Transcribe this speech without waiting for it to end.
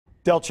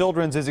Dell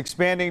Children's is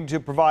expanding to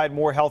provide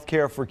more health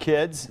care for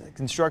kids.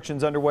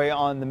 Construction's underway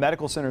on the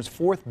medical center's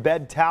fourth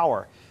bed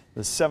tower.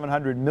 The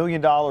 $700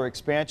 million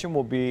expansion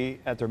will be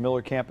at their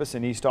Mueller campus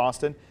in East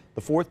Austin.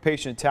 The fourth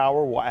patient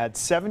tower will add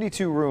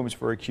 72 rooms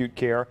for acute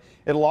care.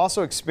 It'll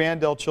also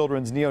expand Dell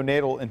Children's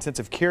neonatal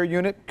intensive care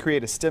unit,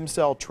 create a stem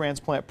cell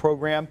transplant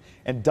program,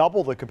 and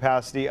double the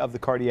capacity of the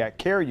cardiac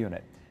care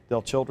unit.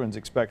 Dell Children's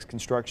expects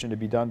construction to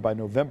be done by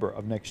November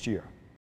of next year.